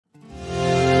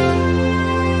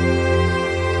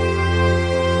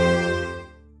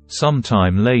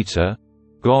Sometime later,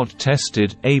 God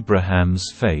tested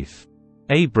Abraham's faith.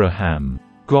 "Abraham,"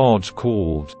 God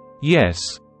called.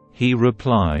 "Yes," he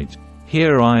replied.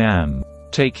 "Here I am.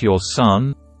 Take your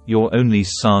son, your only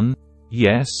son,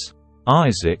 yes,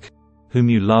 Isaac,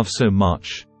 whom you love so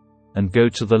much, and go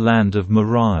to the land of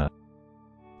Moriah.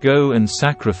 Go and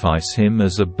sacrifice him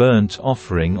as a burnt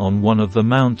offering on one of the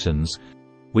mountains,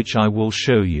 which I will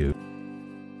show you."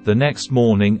 The next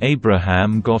morning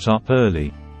Abraham got up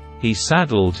early. He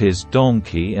saddled his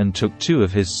donkey and took 2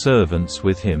 of his servants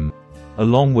with him,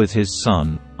 along with his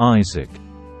son, Isaac.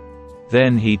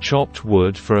 Then he chopped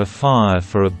wood for a fire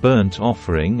for a burnt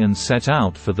offering and set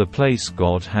out for the place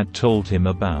God had told him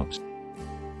about.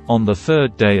 On the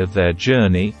 3rd day of their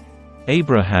journey,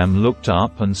 Abraham looked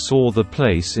up and saw the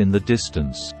place in the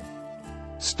distance.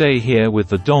 "Stay here with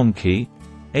the donkey,"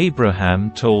 Abraham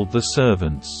told the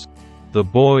servants. "The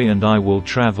boy and I will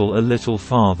travel a little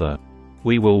farther.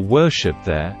 We will worship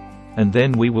there, and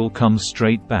then we will come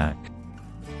straight back."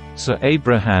 So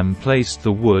Abraham placed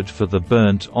the wood for the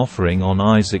burnt offering on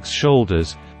Isaac's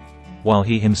shoulders, while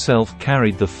he himself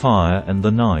carried the fire and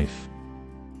the knife.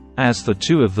 As the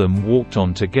 2 of them walked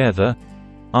on together,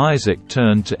 Isaac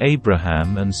turned to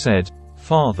Abraham and said,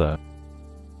 "Father."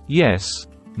 "Yes,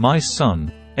 my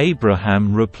son,"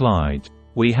 Abraham replied.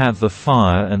 "We have the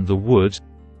fire and the wood,"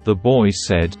 the boy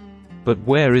said, "but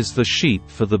where is the sheep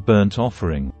for the burnt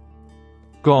offering?"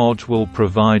 "God will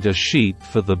provide a sheep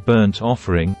for the burnt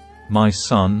offering, my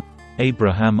son,"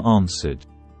 Abraham answered.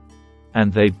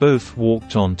 And they both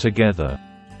walked on together.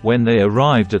 When they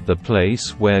arrived at the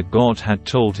place where God had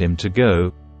told him to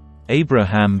go,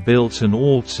 Abraham built an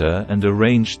altar and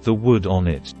arranged the wood on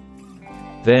it.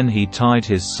 Then he tied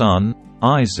his son,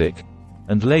 Isaac,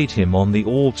 and laid him on the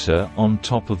altar on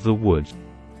top of the wood.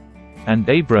 And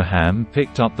Abraham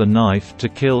picked up the knife to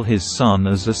kill his son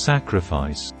as a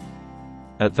sacrifice.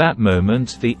 At that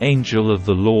moment the angel of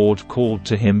the Lord called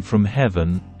to him from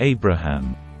heaven,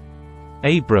 "Abraham."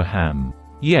 "Abraham."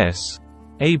 "Yes,"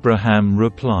 Abraham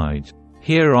replied.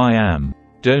 "Here I am.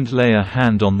 Don't lay a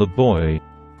hand on the boy,"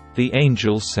 the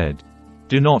angel said.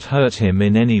 "Do not hurt him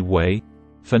in any way,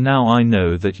 for now I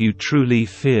know that you truly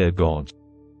fear God.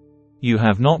 You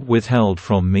have not withheld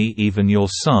from me even your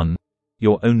son,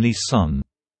 your only son."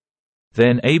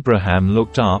 Then Abraham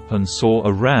looked up and saw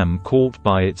a ram caught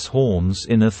by its horns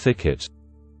in a thicket.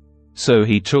 So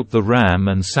he took the ram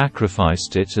and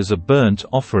sacrificed it as a burnt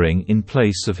offering in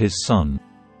place of his son.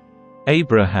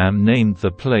 Abraham named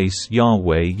the place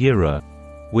Yahweh-Yireh,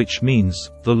 which means,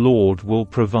 "The Lord will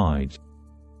provide."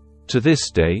 To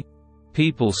this day,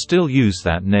 people still use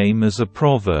that name as a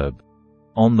proverb.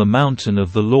 On the mountain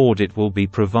of the Lord it will be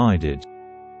provided.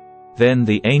 Then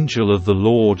the angel of the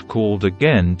Lord called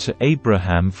again to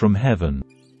Abraham from heaven.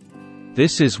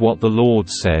 "This is what the Lord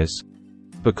says,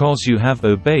 because you have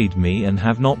obeyed me and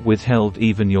have not withheld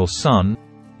even your son,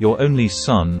 your only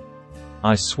son,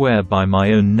 I swear by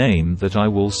my own name that I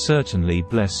will certainly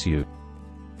bless you.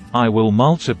 I will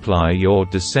multiply your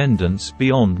descendants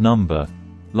beyond number,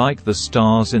 like the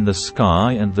stars in the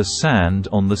sky and the sand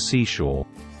on the seashore.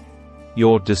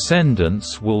 Your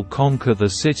descendants will conquer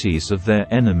the cities of their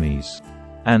enemies.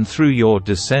 And through your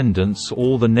descendants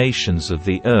all the nations of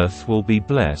the earth will be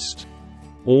blessed.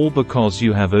 All because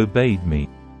you have obeyed me."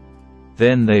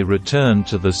 Then they returned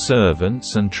to the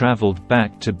servants and traveled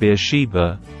back to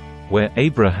Beersheba, where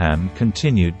Abraham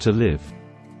continued to live.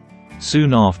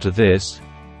 Soon after this,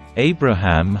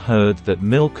 Abraham heard that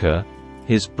Milcah,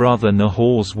 his brother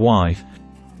Nahor's wife,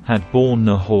 had borne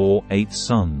Nahor 8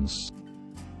 sons.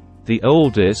 The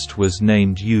oldest was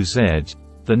named Uzed,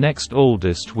 the next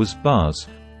oldest was Buz,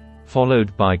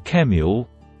 followed by Kemuel,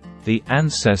 the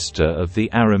ancestor of the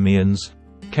Arameans,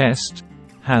 Kest,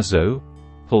 Hazo,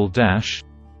 Pildash,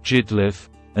 Jidlif,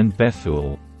 and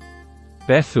Bethuel.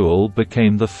 Bethuel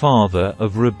became the father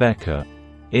of Rebekah.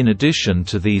 In addition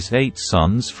to these 8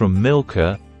 sons from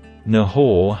Milcah,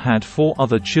 Nahor had 4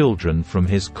 other children from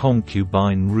his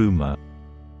concubine Reumah.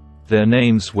 Their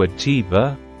names were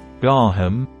Tebah,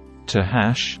 Gaham,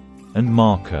 Tahash, and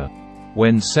Maacah.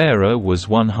 When Sarah was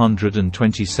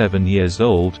 127 years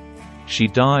old, she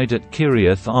died at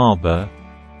Kiriath Arba,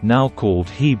 now called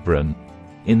Hebron,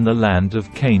 in the land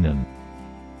of Canaan.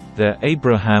 There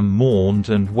Abraham mourned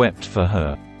and wept for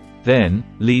her. Then,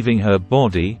 leaving her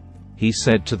body, he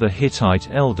said to the Hittite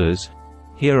elders,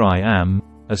 "Here I am,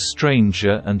 a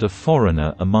stranger and a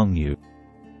foreigner among you.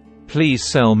 Please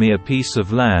sell me a piece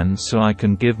of land so I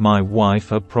can give my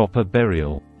wife a proper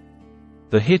burial."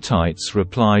 The Hittites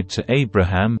replied to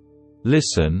Abraham,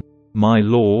 "Listen, my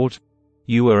lord,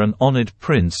 you are an honored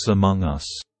prince among us.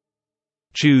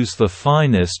 Choose the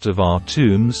finest of our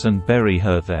tombs and bury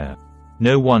her there.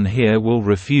 No one here will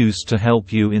refuse to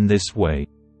help you in this way."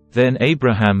 Then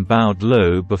Abraham bowed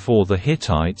low before the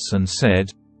Hittites and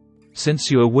said, "Since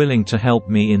you are willing to help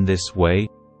me in this way,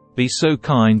 be so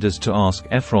kind as to ask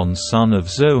Ephron son of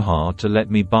Zohar to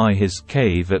let me buy his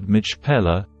cave at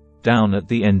Machpelah, down at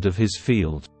the end of his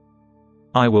field.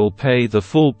 I will pay the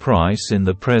full price in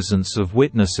the presence of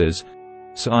witnesses,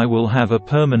 so I will have a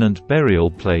permanent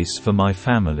burial place for my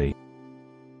family."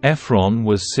 Ephron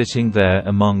was sitting there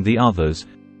among the others,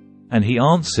 and he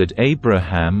answered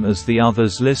Abraham as the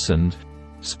others listened,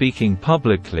 speaking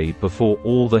publicly before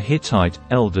all the Hittite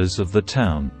elders of the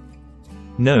town.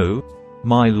 "No,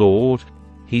 my lord,"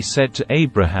 he said to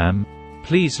Abraham,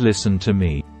 "please listen to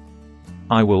me.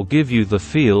 I will give you the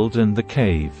field and the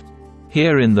cave.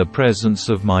 Here in the presence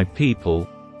of my people,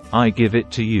 I give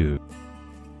it to you.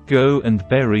 Go and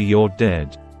bury your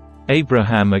dead."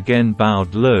 Abraham again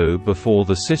bowed low before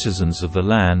the citizens of the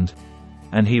land,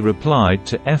 and he replied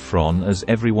to Ephron as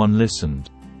everyone listened,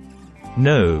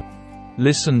 "No.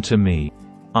 Listen to me.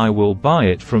 I will buy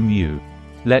it from you.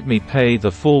 Let me pay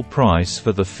the full price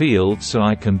for the field so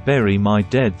I can bury my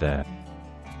dead there."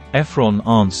 Ephron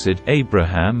answered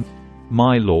Abraham,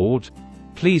 "My lord,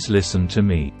 please listen to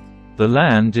me. The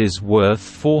land is worth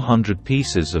 400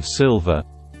 pieces of silver,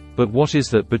 but what is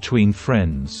that between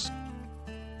friends?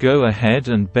 Go ahead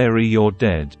and bury your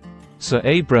dead." So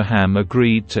Abraham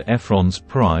agreed to Ephron's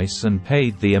price and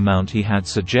paid the amount he had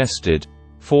suggested,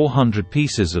 400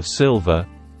 pieces of silver,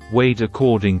 weighed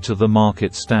according to the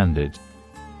market standard.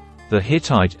 The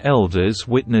Hittite elders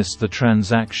witnessed the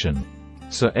transaction.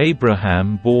 So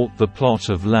Abraham bought the plot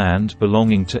of land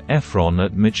belonging to Ephron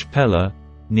at Machpelah,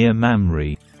 near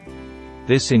Mamre.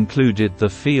 This included the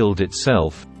field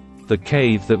itself, the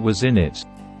cave that was in it,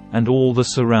 and all the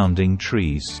surrounding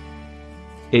trees.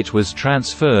 It was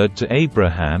transferred to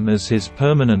Abraham as his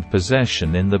permanent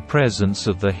possession in the presence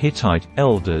of the Hittite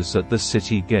elders at the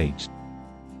city gate.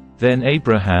 Then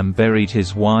Abraham buried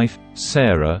his wife,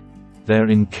 Sarah, there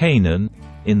in Canaan,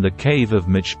 in the cave of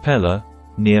Machpelah,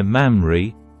 near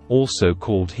Mamre, also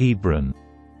called Hebron.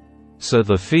 So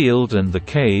the field and the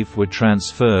cave were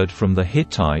transferred from the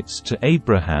Hittites to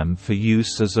Abraham for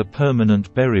use as a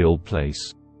permanent burial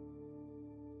place.